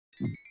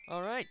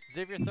Alright,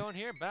 Xavier Thorne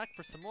here, back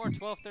for some more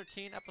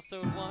 1213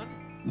 Episode 1.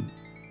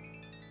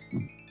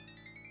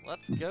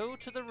 Let's go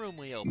to the room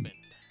we opened.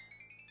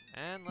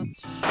 And let's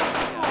show you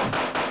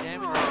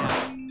damage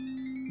right.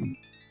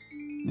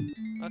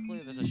 Luckily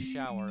there's a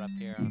shower up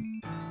here.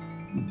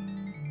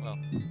 Well,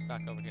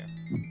 back over here.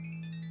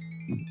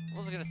 I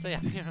was gonna say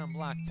up here on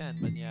Block 10,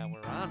 but yeah,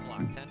 we're on Block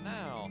 10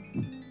 now.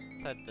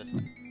 Let's head this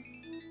way.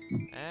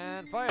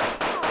 And fire!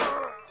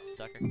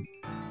 Sucker.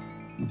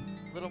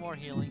 Little more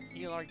healing.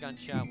 Heal our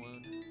gunshot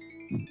wound.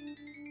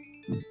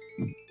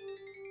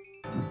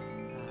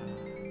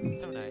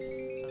 So nice.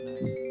 So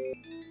nice.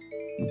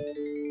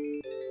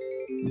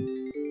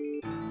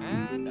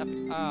 And up.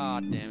 Ah,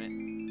 damn it.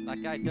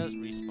 That guy does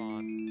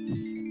respawn.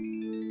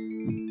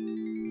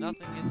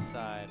 Nothing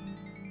inside.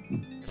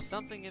 There's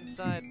something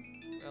inside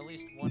at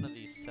least one of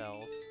these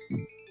cells.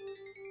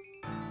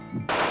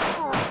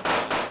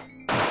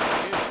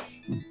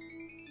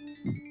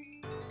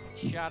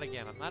 Huge. Shot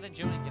again. I'm not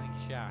enjoying getting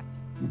shot.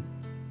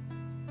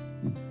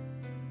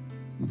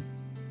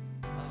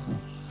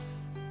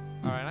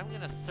 Alright, I'm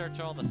gonna search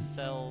all the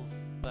cells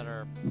that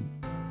are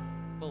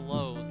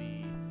below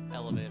the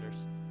elevators.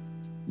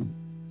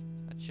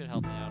 That should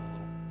help me out a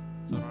little,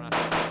 so I don't have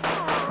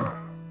to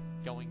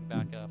keep going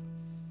back up.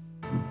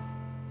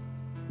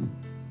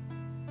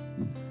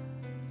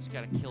 Just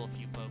gotta kill a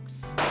few folks.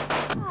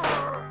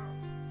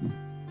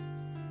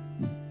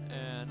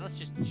 And let's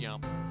just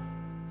jump.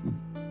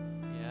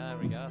 Yeah, there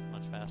we go, that's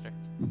much faster.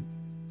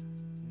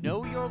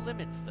 Know your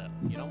limits, though.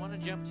 You don't want to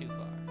jump too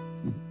far.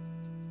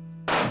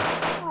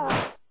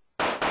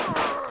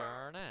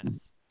 Turn ass.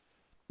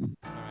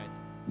 Alright.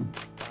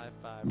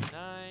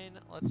 559.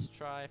 Let's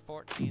try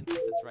 14 since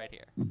it's right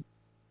here.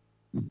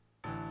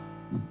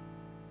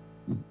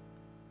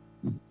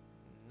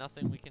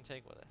 Nothing we can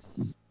take with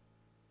us.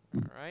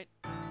 Alright.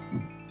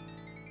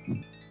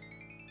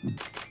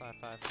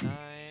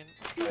 559.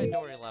 Let's try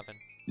door 11.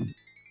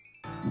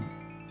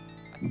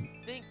 I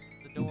think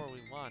the door we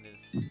want is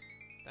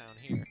down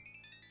here.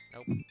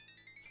 Nope.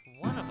 It's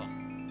one of them.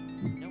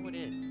 No, it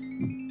is.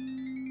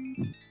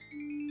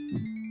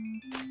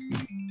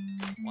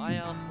 Why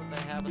else would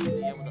they have us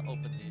be able to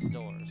open these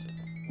doors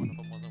if one of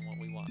them wasn't what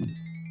we wanted?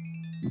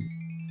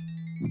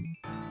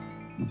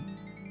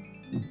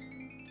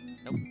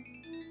 Nope.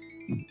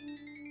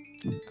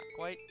 Not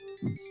quite.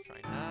 Let's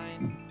try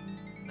 9.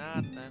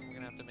 Not, then we're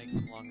gonna have to make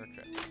some longer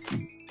trips.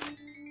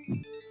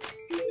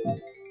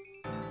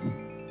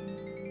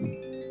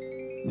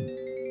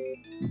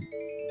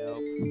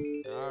 Nope.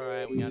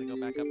 Alright, we gotta go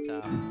back up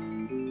top.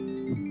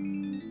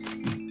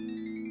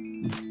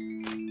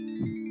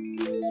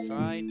 Let's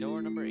try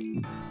door number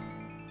 8.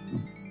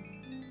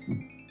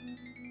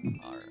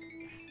 Alright.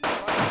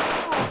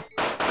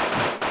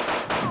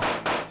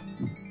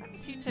 How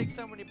does he take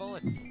so many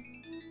bullets?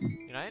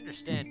 You know, I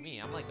understand me.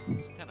 I'm like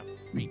some kind of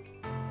freak.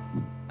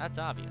 That's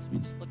obvious. I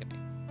mean, just look at me.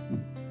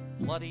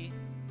 Bloody,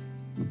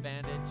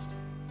 bandaged,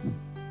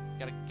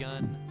 got a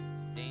gun,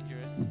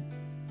 dangerous.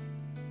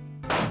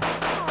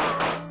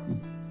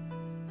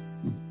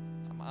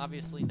 I'm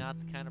obviously not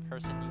the kind of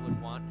person you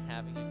would want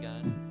having a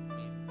gun. I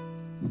mean,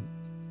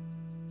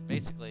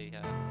 basically,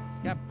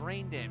 he's got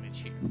brain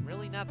damage here.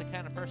 Really not the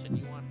kind of person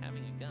you want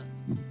having a gun.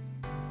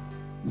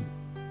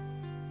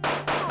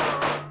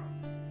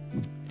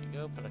 There you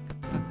go, put a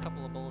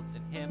couple of bullets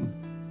in him,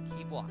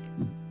 keep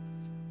walking.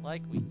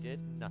 Like we did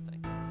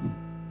nothing.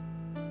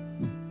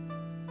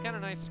 It's kind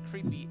of nice,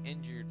 creepy,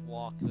 injured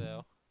walk,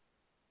 though.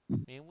 I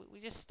mean, we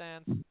just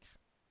stand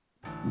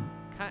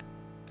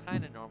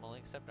kind of normally,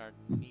 except our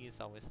knees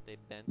always stay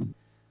bent.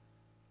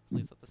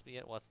 Please let this be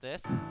it. What's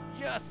this?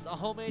 Yes, a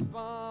homemade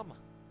bomb!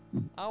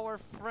 Our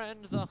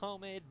friend, the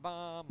homemade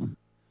bomb.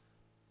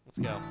 Let's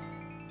go.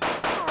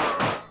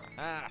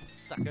 Ah,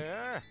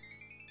 sucker!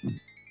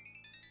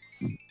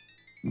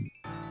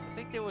 I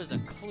think there was a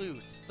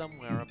clue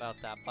somewhere about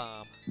that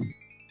bomb.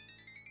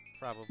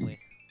 Probably.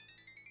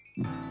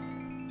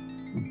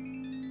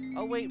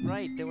 Oh wait,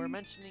 right, they were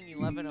mentioning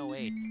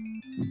 1108.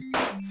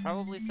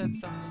 Probably said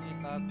something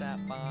about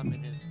that bomb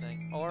in his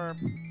thing. Or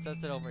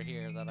says it over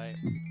here that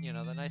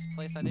the nice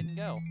place I didn't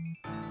go.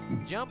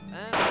 Jump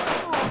and...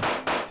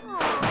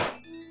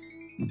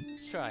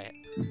 Let's try it.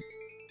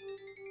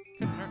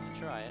 Couldn't hurt to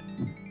try it.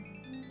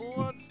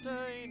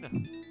 Bloodstain!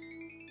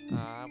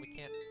 We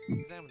can't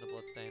examine the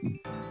bloodstain.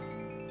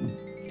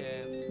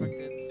 Okay,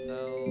 inspected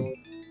cell.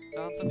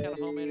 Found some kind of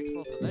homemade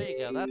explosive. There you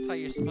go, that's how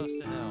you're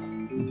supposed to know.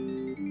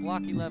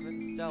 Block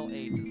 11, cell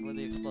 8 is where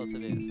the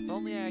explosive is. If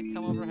only I had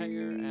come over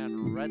here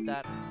and read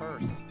that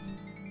first.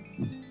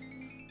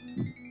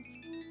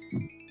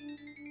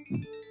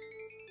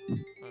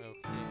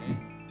 Okay.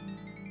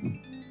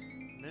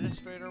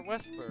 Administrator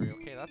Westbury.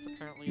 Okay, that's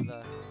apparently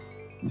the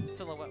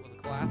silhouette with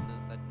the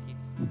glasses that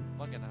keeps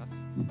bugging us.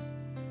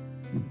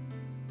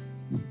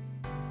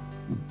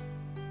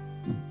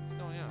 What's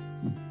going on?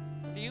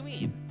 What do you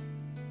mean?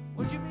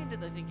 What do you mean did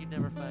they think you'd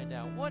never find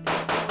out? What is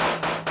going on?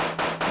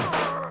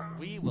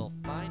 We will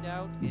find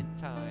out in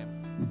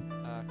time.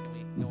 Can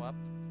we go up?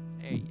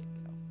 There you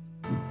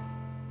go.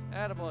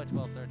 Attaboy,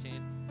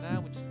 1213. Now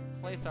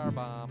place our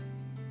bomb.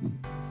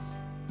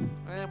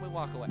 And we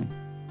walk away.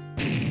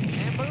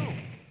 And boom!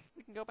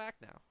 We can go back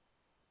now.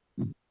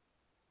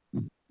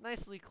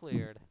 Nicely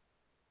cleared.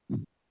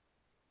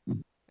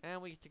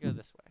 And we get to go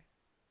this way.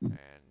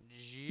 And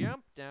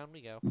jump, down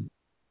we go.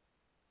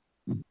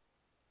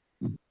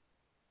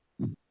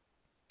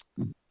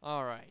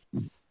 Alright.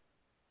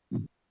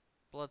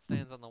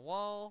 Bloodstains on the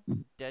wall.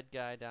 Dead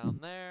guy down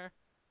there.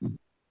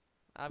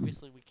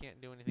 Obviously we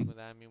can't do anything with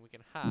that. I mean, we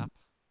can hop.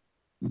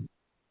 We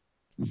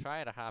can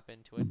try to hop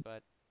into it,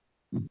 but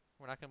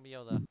we're not going to be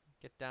able to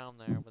get down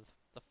there with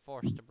the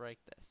force to break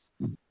this.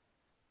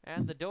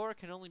 And the door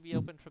can only be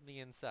opened from the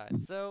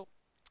inside. So,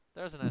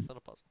 there's a nice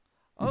little puzzle.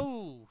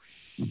 Oh,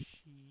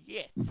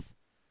 shit.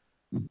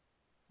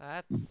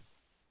 That's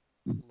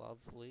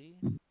lovely.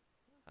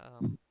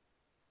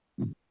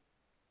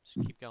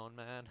 Just keep going,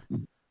 man.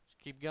 Just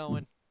keep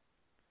going.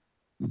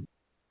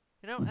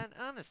 You know, and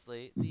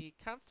honestly, the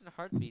constant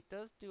heartbeat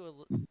does do a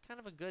kind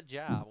of a good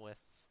job with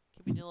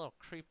keeping you a little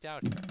creeped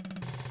out here.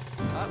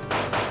 Oh.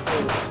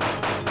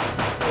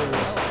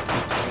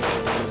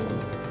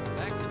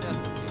 Back to death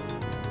with you.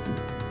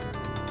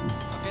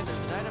 Okay,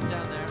 there's an item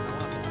down there. I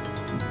want that.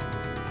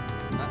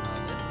 Uh-oh,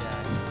 this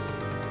guy.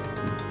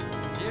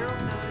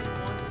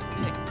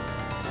 0916.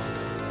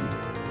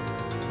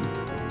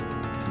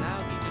 And now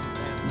he just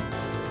stands up.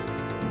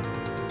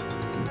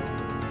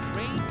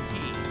 Crane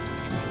key.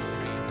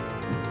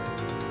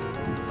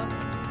 Someone.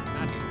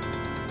 Not here.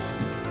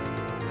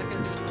 Not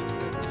gonna do anything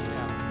good in the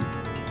shower.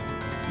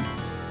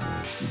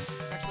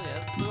 Actually,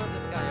 let's lure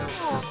this guy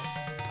over.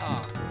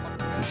 Oh, fuck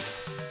that.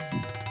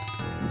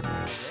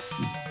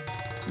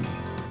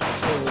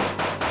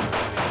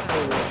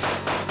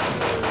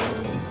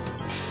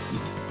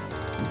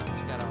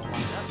 We got all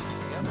lined up. Here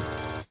we go.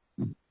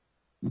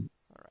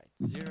 Alright,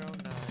 09.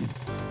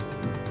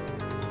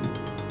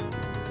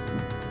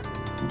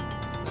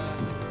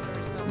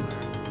 There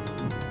somewhere.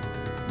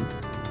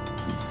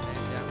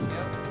 And down we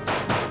go.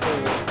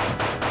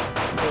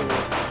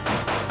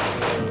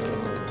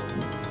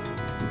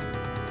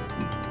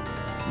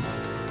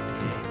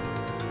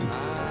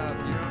 Ah,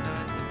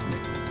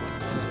 0916 is one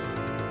of the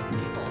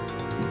people.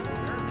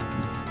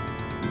 Experiments.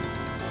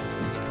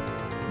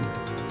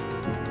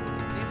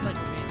 It seems like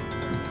we're being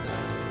experimented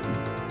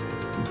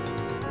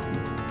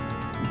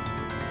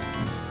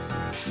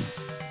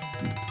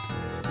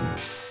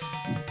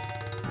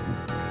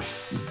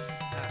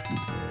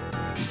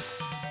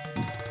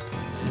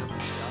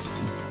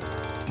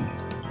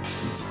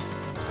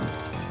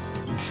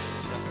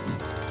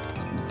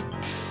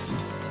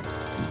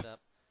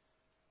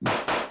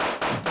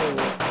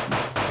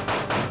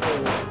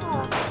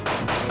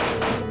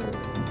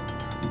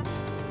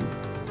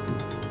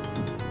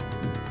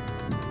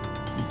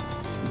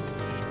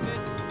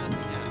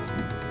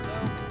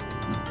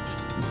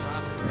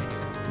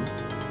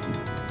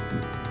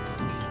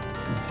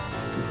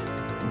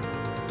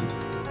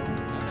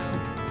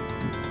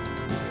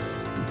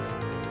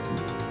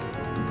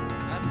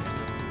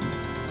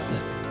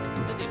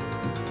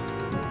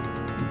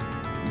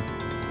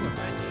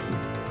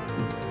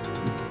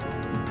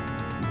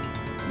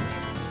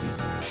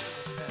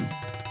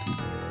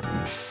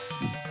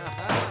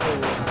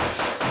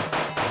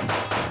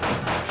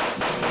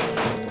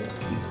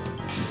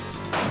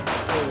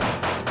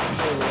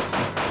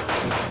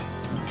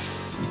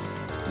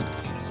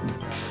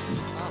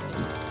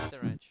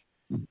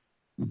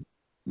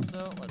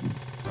so let's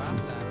drop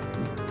that.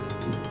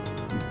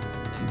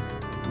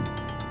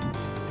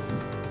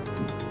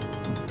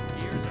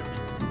 Gears are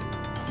missing.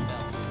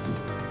 Belt.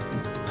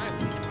 Alright, we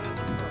need to find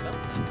something for a belt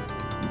then.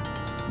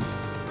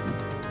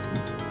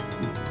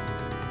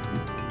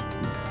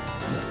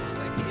 Doesn't look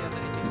like he has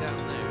anything down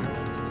there, but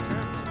there's a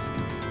terminal we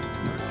can use to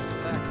learn his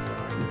backstory.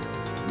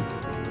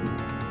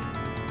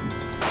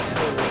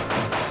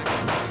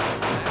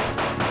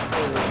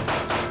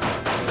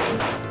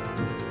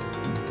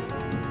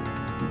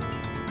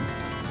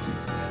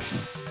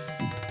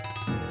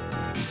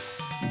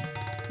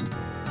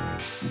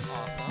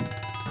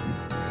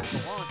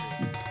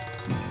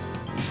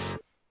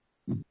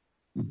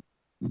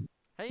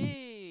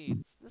 Hey,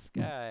 it's this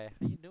guy.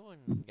 How you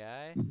doing,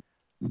 guy?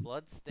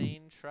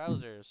 Bloodstained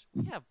trousers.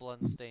 We have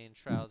bloodstained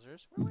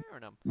trousers. We're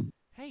wearing them.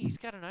 Hey, he's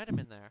got an item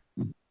in there.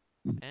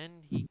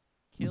 And he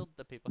killed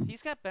the people.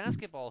 He's got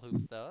basketball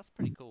hoops, though. That's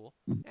pretty cool.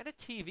 And a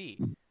TV.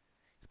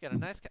 He's got a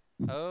nice...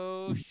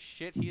 Oh,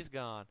 shit, he's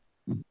gone.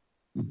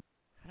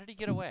 How did he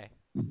get away?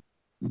 There's,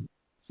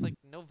 like,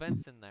 no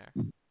vents in there.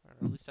 Or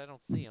at least I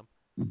don't see him.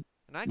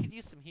 And I could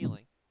use some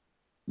healing.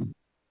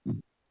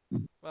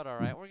 But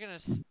alright, we're gonna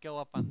go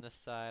up on this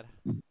side.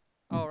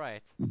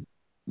 Alright. Something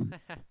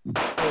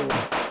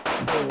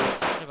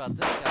about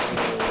this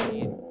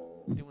guy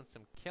doing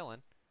some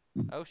killing.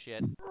 Oh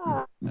shit.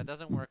 That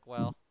doesn't work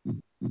well.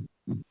 Looks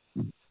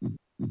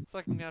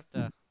like I'm gonna have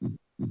to...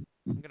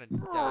 I'm gonna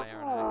die,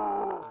 aren't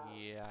I?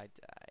 Yeah, I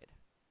died.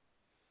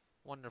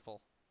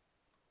 Wonderful.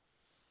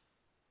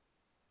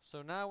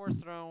 So now we're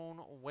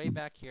thrown way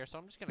back here, so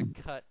I'm just gonna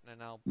cut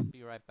and I'll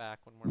be right back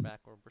when we're back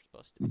where we're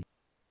supposed to be.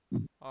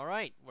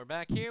 Alright, we're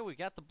back here. We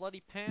got the bloody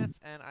pants,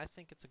 and I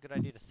think it's a good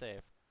idea to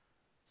save.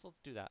 So let's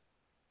do that.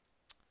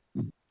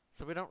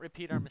 So we don't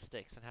repeat our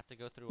mistakes and have to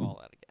go through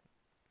all that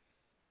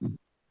again.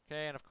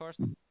 Okay, and of course,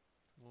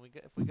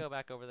 if we go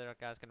back over there, that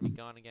guy's going to be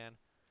gone again.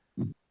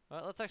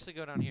 Well, let's actually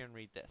go down here and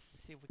read this.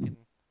 See if we can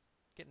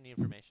get any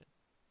information.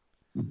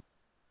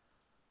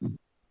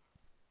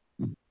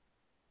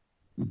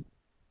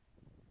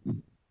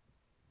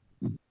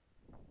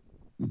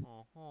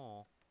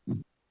 Oh.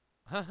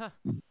 Haha.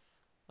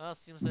 Well,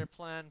 seems their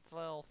plan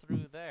fell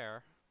through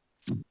there.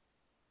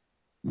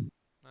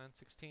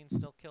 916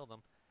 still killed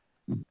them.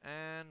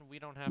 And we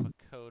don't have a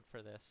code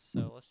for this,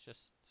 so let's just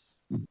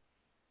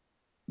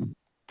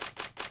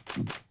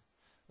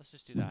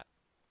do that.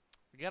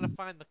 We gotta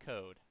find the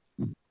code.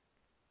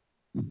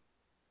 Okay,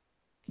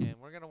 and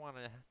we're gonna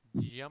wanna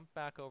jump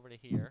back over to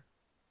here.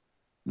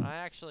 I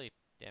actually,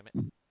 damn it,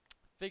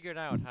 figured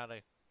out how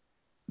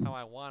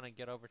I wanna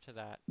get over to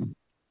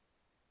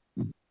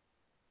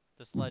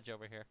this ledge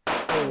over here.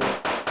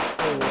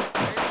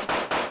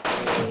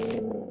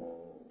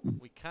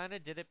 We kinda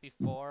did it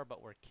before,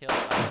 but we're killed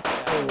by this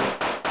guy.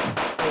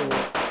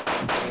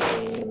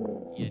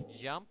 You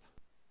jump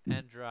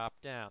and drop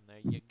down.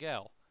 There you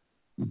go.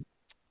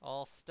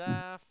 All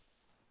staff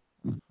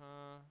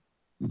will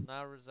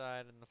now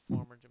reside in the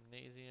former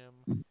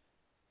gymnasium.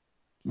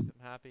 Keep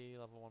them happy,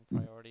 level 1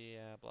 priority,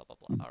 blah blah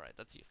blah. Alright,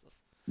 that's useless.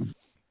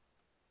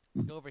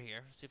 Let's go over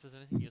here, see if there's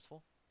anything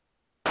useful.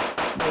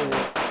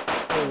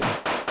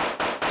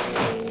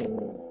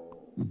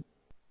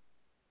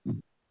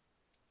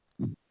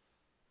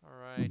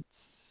 Alright.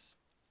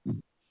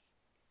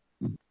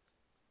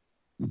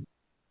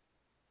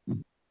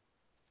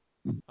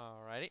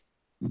 Alrighty.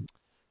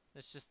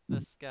 It's just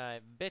this guy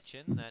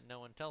bitching that no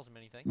one tells him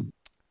anything.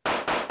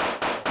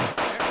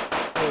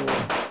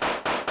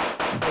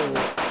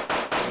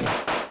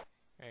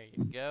 There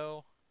you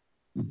go.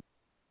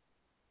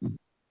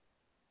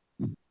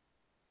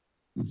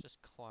 Let's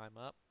just climb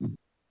up,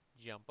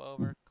 jump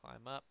over,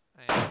 climb up,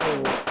 and...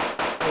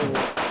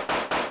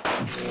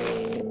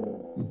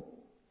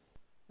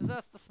 Because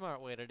that's the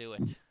smart way to do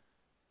it.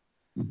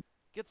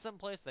 Get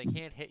someplace they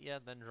can't hit you,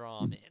 then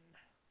draw them in.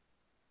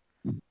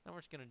 Now we're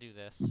just gonna do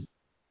this.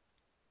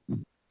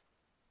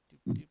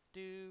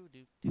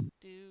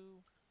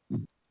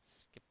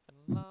 Skipping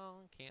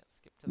along, can't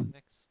skip to the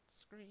next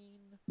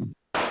screen.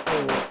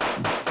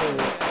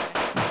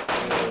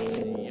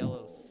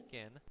 Yellow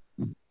skin.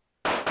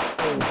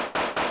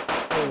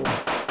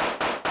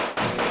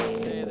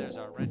 Okay, there's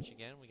our wrench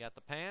again. We got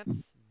the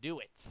pants. Do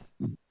it.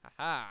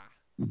 Haha.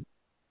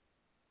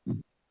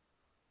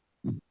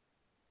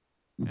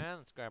 And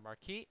let's grab our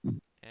key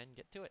and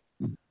get to it.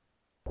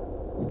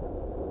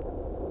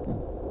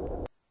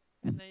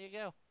 And there you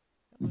go.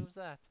 That moves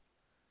that.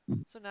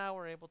 So now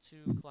we're able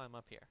to climb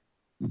up here.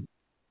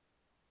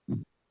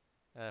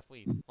 If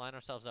we line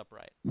ourselves up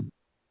right.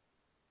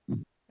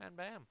 And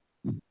bam.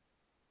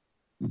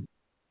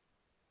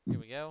 Here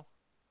we go.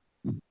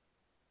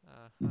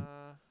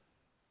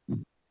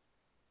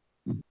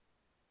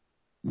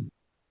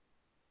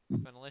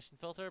 Ventilation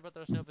filter, but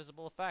there's no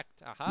visible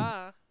effect.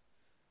 Aha!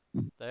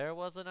 There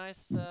was a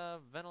nice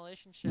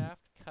ventilation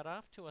shaft cut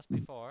off to us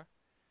before.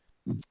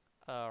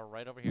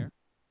 Right over here.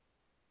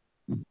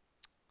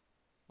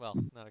 Well,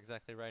 not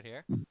exactly right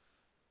here.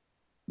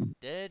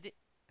 Dead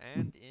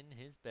and in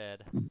his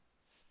bed.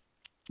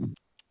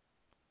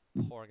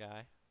 Poor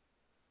guy.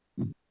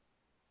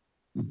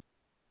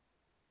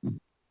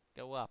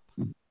 Go up.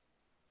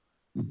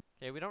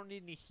 Okay, we don't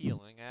need any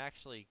healing. I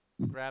actually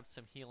grabbed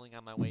some healing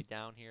on my way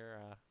down here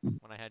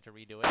when I had to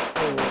redo it.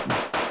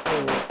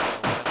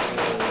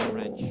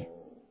 Wrench.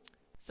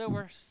 So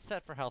we're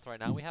set for health right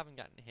now. We haven't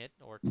gotten hit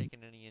or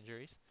taken any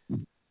injuries.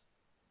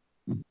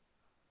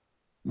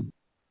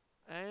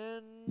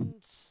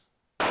 And...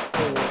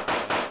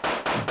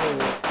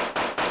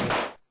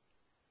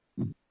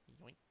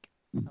 yoink.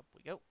 Up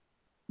we go.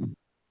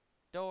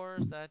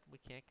 Doors that we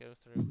can't go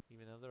through,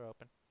 even though they're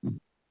open.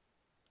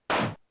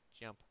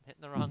 Jump. I'm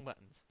hitting the wrong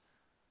buttons.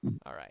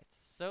 Alright,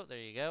 so there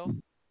you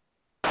go.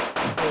 Right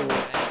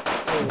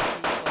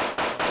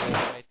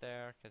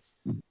there, because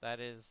that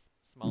is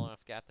small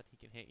enough gap that he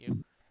can hit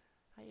you.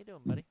 How you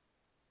doing, buddy?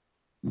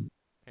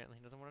 Apparently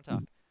he doesn't want to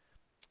talk.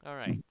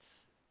 Alright.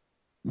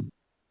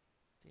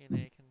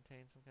 DNA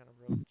contains some kind of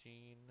rogue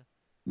gene.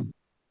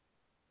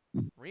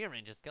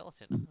 Rearrange a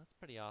skeleton. Oh, that's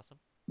pretty awesome.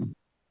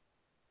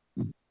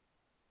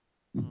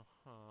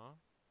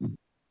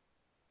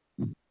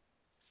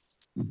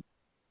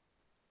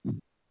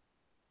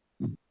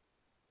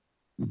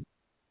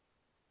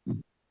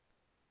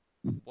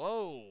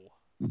 Whoa!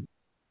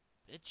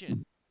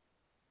 Bitchin'.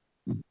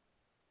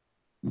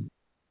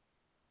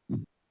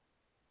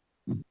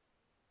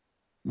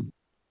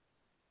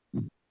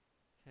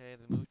 Okay,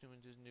 they moved him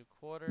into his new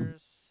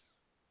quarters.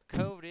 The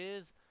code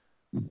is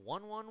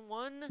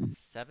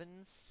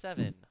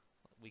 11177.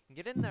 We can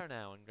get in there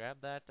now and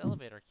grab that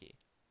elevator key.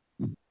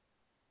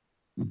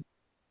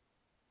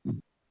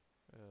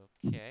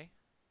 Okay.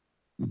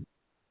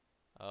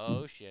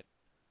 Oh shit.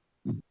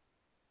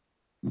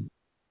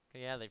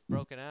 Yeah, they've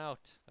broken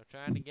out. They're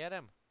trying to get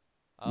him.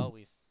 Oh,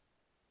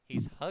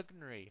 he's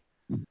hungry.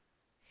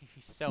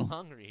 He's so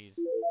hungry.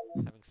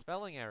 He's having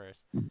spelling errors.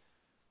 Okay,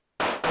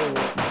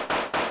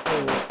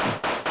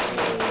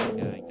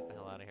 get the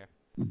hell out of here.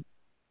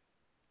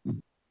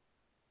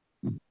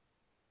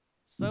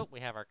 So we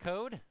have our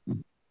code.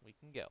 We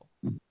can go.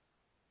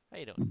 How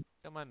you doing?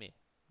 Don't mind me.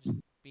 Just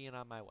being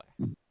on my way.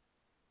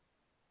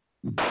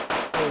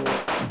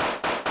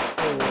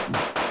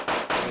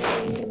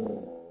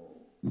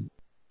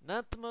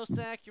 Not the most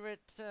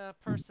accurate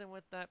person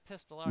with that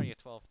pistol, are you,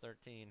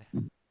 1213?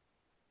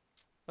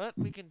 But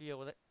we can deal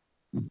with it.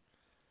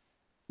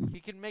 He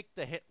can make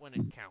the hit when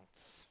it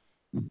counts.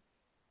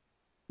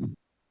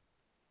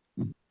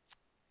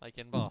 Like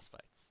in boss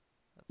fights.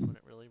 That's when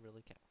it really,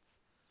 really counts.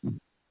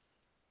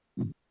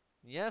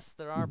 Yes,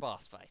 there are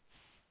boss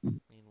fights. I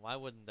mean, why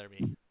wouldn't there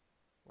be?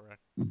 We're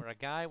a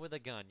guy with a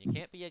gun. You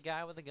can't be a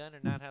guy with a gun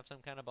and not have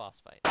some kind of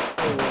boss fight.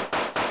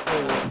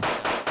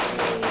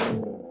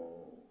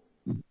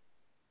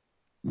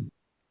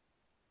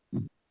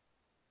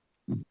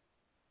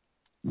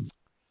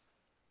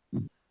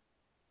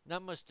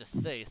 Not much to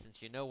say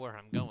since you know where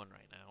I'm going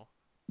right now.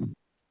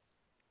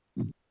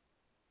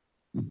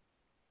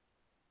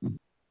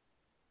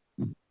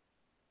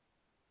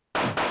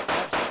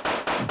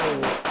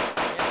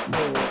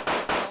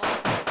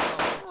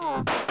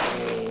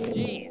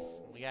 Jeez,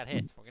 we got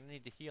hit. We're gonna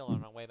need to heal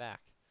on our way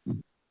back.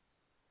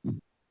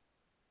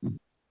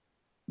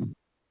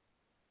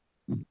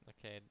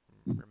 Okay,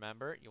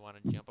 remember, you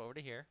want to jump over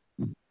to here.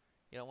 You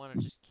don't want to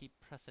just keep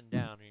pressing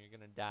down or you're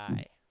gonna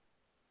die.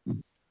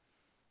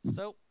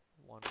 So,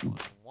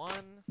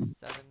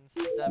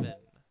 11177.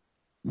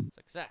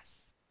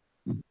 Success.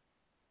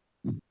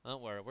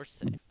 Don't worry, we're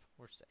safe.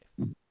 We're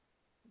safe.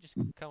 Just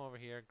come over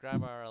here,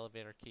 grab our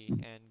elevator key,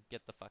 and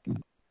get the fuck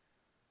out.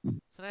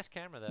 It's a nice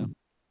camera, though.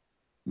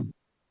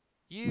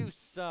 You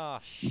saw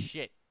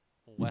shit,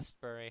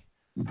 Westbury.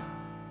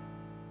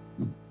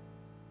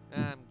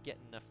 I'm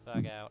getting the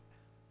fuck out.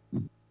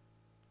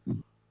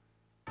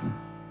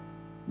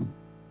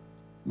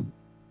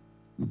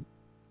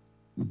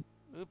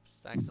 Oops,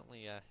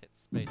 accidentally hit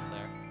space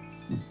there.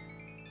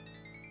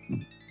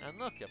 And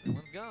look,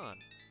 everyone's gone.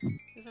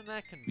 Isn't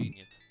that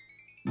convenient?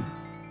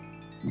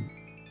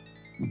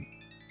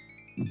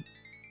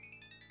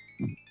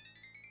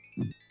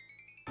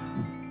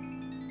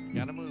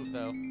 Gotta move,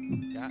 though.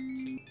 Got to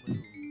move.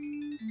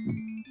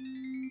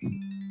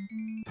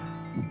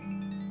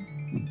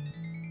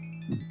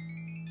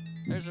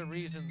 There's a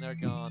reason they're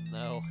gone,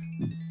 though.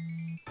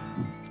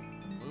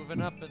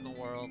 Moving up in the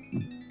world.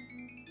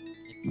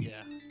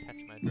 Yeah, catch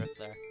my drift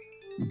there.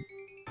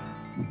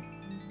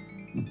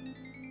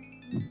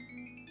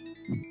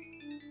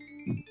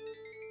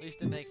 At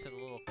least it makes it a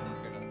little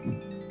quicker to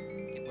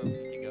get where we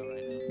need to go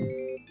right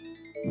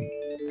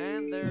now.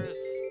 And there's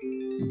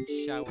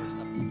showers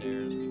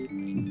upstairs we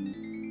can wait.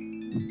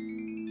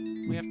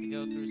 We have to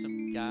go through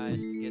some guys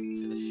to get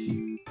to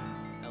the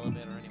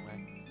elevator anyway.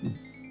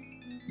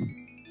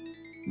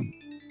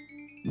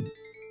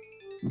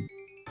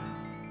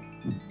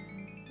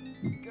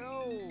 Go!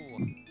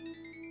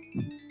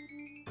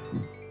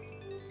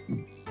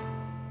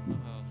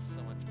 Oh,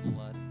 so much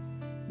blood.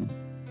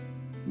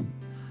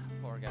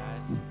 Poor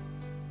guys.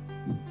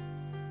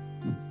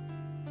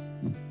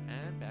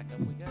 And back up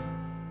we go.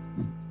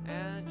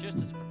 And just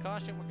as a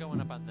precaution, we're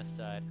going up on this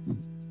side.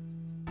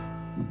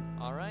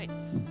 Alright.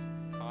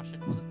 Caution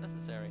wasn't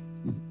necessary.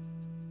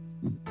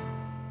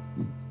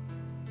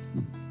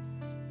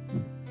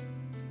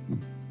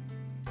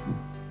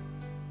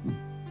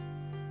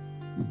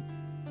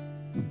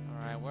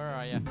 Alright, where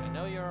are you? I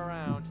know you're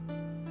around.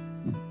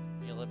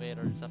 The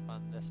elevator's up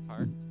on this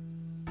part.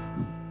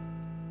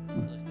 Or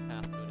at least the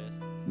path to it is.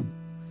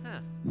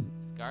 Huh.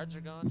 Guards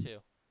are gone too.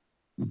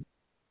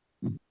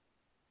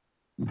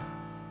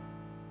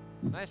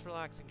 Nice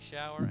relaxing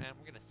shower, and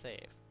we're gonna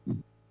save.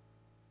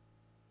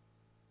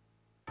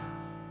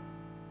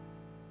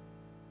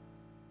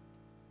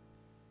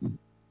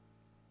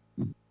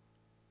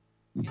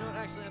 You know what,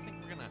 actually, I think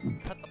we're gonna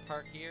cut the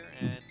part here,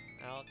 and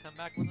I'll come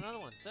back with another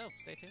one, so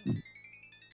stay tuned.